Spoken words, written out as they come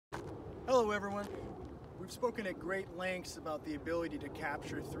Hello everyone. We've spoken at great lengths about the ability to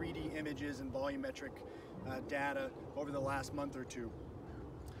capture 3D images and volumetric data over the last month or two.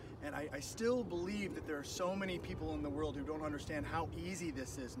 And I still believe that there are so many people in the world who don't understand how easy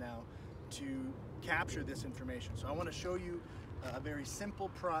this is now to capture this information. So I want to show you a very simple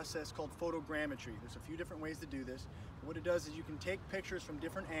process called photogrammetry. There's a few different ways to do this. What it does is you can take pictures from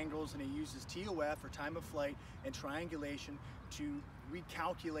different angles, and it uses TOF, or time of flight, and triangulation to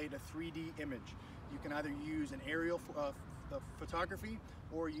recalculate a 3D image. You can either use an aerial photography,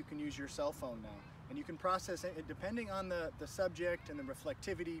 or you can use your cell phone now. And you can process it depending on the subject and the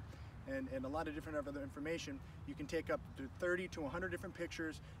reflectivity and a lot of different other information. You can take up to 30 to 100 different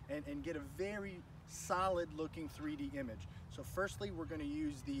pictures and get a very solid looking 3D image. So firstly, we're going to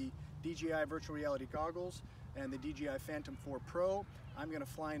use the DJI virtual reality goggles and the DJI Phantom 4 Pro. I'm going to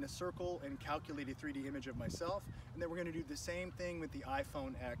fly in a circle and calculate a 3D image of myself. And then we're going to do the same thing with the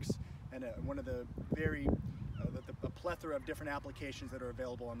iPhone X and one of the a plethora of different applications that are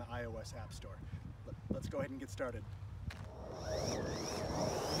available on the iOS App Store. Let's go ahead and get started.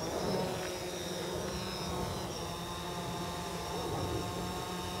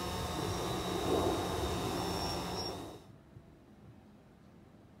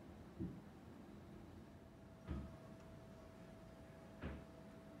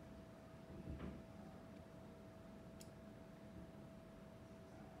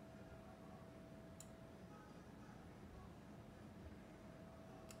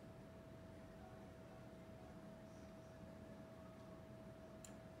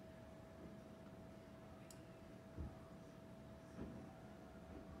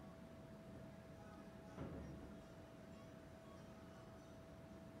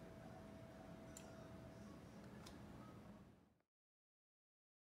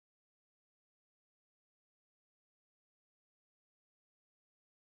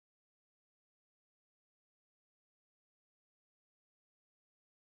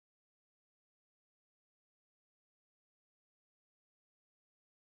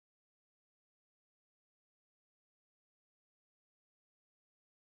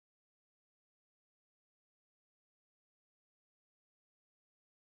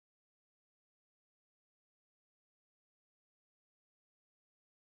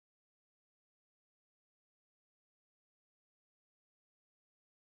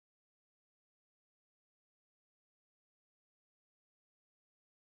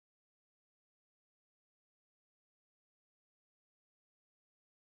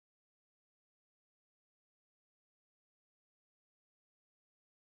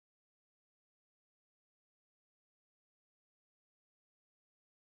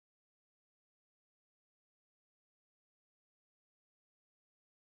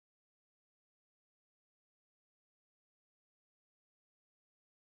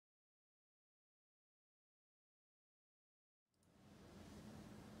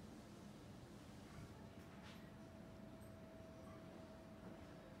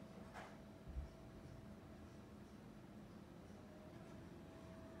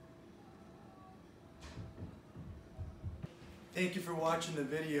 Thank you for watching the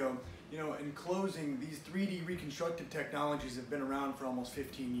video. You know, in closing, these 3D reconstructive technologies have been around for almost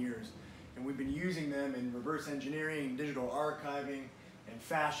 15 years, and we've been using them in reverse engineering, digital archiving, and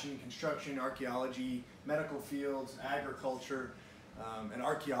fashion, construction, archaeology, medical fields, agriculture, and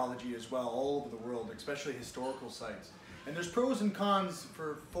archaeology as well, all over the world, especially historical sites. And there's pros and cons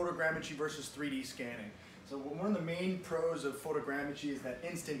for photogrammetry versus 3D scanning. So one of the main pros of photogrammetry is that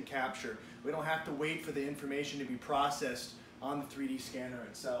instant capture. We don't have to wait for the information to be processed on the 3D scanner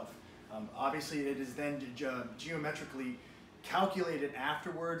itself. Obviously, it is then geometrically calculated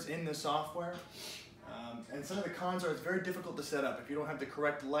afterwards in the software. And some of the cons are it's very difficult to set up. If you don't have the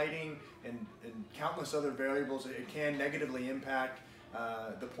correct lighting and countless other variables, it can negatively impact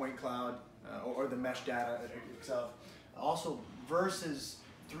the point cloud or the mesh data itself. Also, versus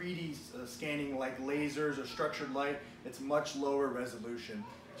 3D scanning like lasers or structured light, it's much lower resolution.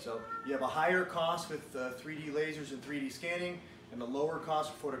 So you have a higher cost with 3D lasers and 3D scanning, and a lower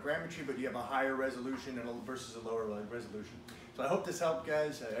cost for photogrammetry, but you have a higher resolution versus a lower resolution. So I hope this helped,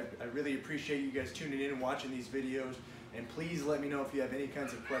 guys. I really appreciate you guys tuning in and watching these videos, and please let me know if you have any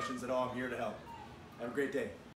kinds of questions at all. I'm here to help. Have a great day.